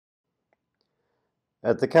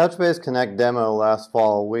At the Couchbase Connect demo last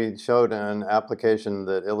fall, we showed an application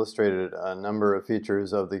that illustrated a number of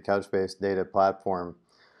features of the Couchbase data platform.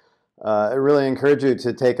 I really encourage you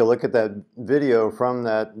to take a look at that video from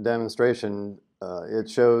that demonstration. It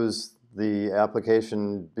shows the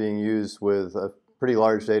application being used with a pretty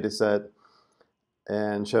large data set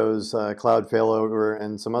and shows cloud failover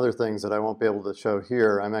and some other things that I won't be able to show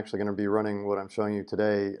here. I'm actually going to be running what I'm showing you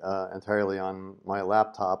today entirely on my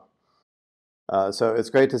laptop. So it's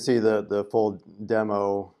great to see the full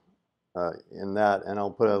demo in that, and I'll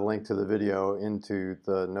put a link to the video into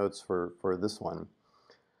the notes for this one.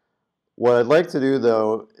 What I'd like to do,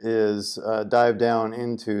 though, is dive down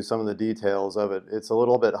into some of the details of it. It's a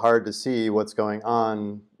little bit hard to see what's going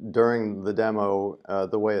on during the demo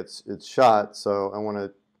the way it's shot, so I want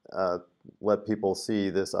to let people see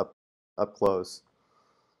this up close.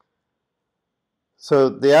 So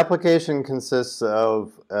the application consists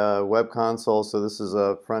of a web console, so this is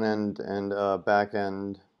a front-end and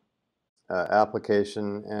back-end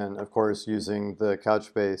application, and of course using the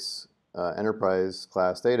Couchbase enterprise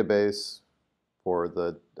class database for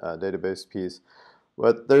the database piece.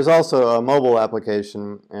 But there's also a mobile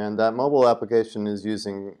application, and that mobile application is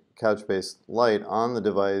using Couchbase Lite on the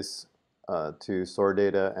device to store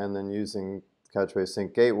data, and then using Couchbase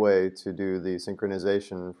Sync Gateway to do the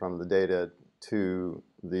synchronization from the data to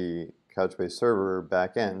the Couchbase server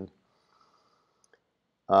backend.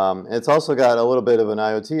 It's also got a little bit of an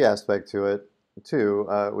IoT aspect to it too,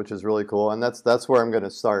 which is really cool, and that's where I'm going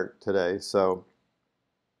to start today. So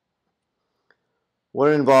what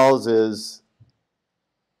it involves is,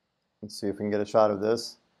 let's see if we can get a shot of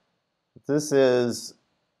this. This is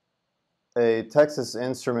a Texas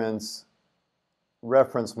Instruments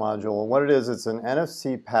reference module, and what it is, it's an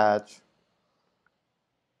NFC patch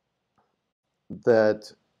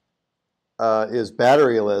that is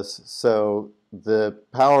batteryless, so the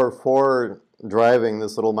power for driving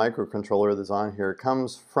this little microcontroller that's on here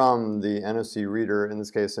comes from the NFC reader, in this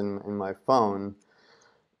case in my phone.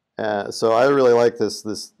 So I really like this.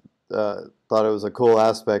 Thought it was a cool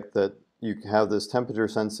aspect that you have this temperature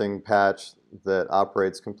sensing patch that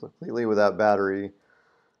operates completely without battery.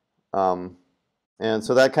 And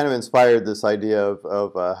so that kind of inspired this idea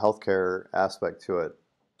of a healthcare aspect to it.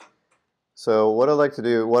 So what I'd like to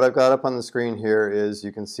do, what I've got up on the screen here is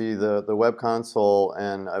you can see the web console,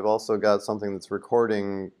 and I've also got something that's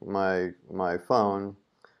recording my phone.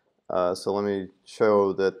 So let me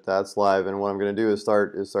show that that's live, and what I'm going to do is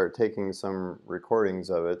start taking some recordings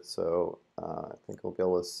of it. So I think we'll be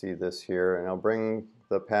able to see this here, and I'll bring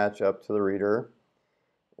the patch up to the reader,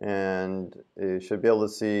 and you should be able to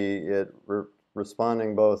see it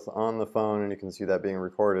responding both on the phone, and you can see that being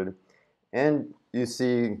recorded, and you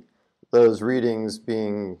see those readings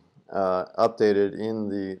being updated in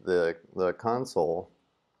the console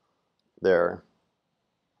there.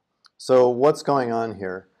 So what's going on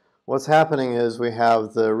here? What's happening is we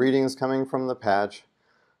have the readings coming from the patch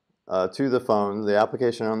to the phone, the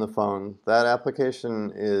application on the phone. That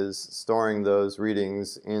application is storing those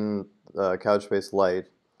readings in Couchbase Lite,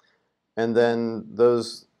 and then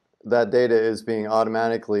that data is being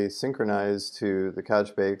automatically synchronized to the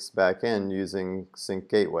Couchbase backend using Sync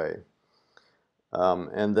Gateway.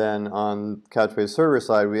 And then on Couchbase server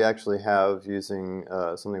side, we actually have using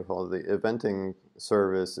something called the eventing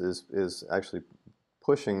service is actually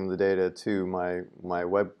pushing the data to my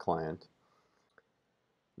web client.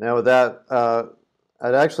 Now with that,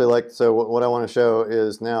 I'd actually like, so what I want to show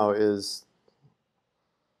is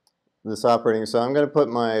this operating. So I'm going to put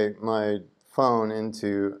my phone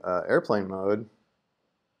into airplane mode.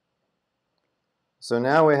 So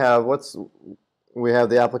now we have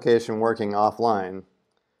the application working offline.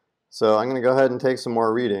 So I'm going to go ahead and take some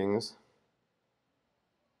more readings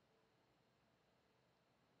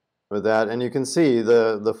with that, and you can see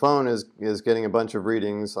the phone is getting a bunch of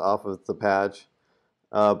readings off of the patch,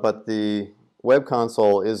 but the web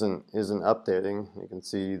console isn't updating. You can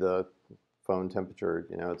see the phone temperature,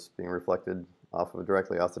 it's being reflected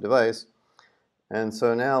directly off the device. And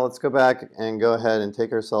so now let's go back and go ahead and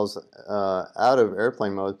take ourselves out of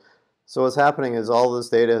airplane mode. So what's happening is all this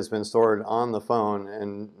data has been stored on the phone,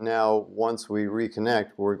 and now once we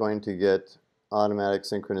reconnect, we're going to get automatic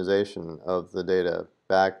synchronization of the data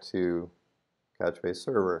back to Couchbase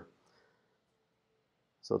server.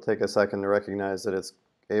 So it'll take a second to recognize that it's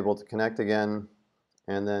able to connect again,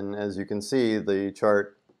 and then as you can see, the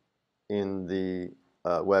chart in the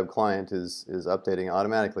web client is updating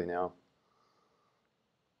automatically now.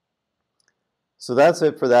 So that's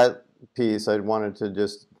it for that piece. I wanted to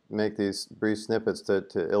just make these brief snippets to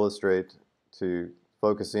illustrate, to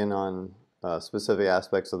focus in on specific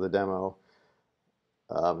aspects of the demo.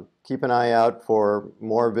 Keep an eye out for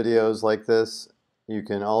more videos like this. You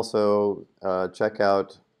can also check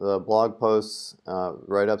out the blog posts,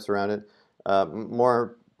 write-ups around it.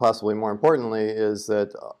 Possibly more importantly, is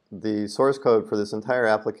that the source code for this entire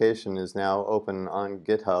application is now open on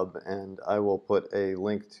GitHub, and I will put a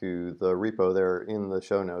link to the repo there in the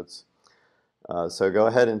show notes. So go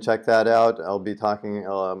ahead and check that out. I'll be talking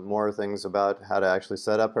more things about how to actually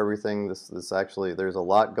set up everything. This actually, there's a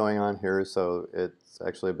lot going on here, so it's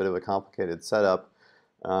actually a bit of a complicated setup.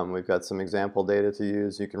 We've got some example data to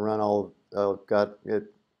use. You can run got it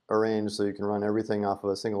arranged so you can run everything off of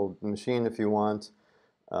a single machine if you want.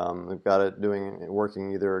 We've got it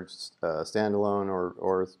working either standalone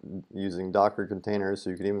or using Docker containers, so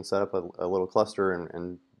you can even set up a little cluster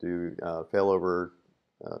and do failover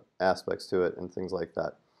aspects to it and things like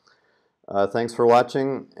that. Thanks for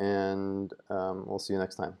watching, and we'll see you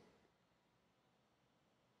next time.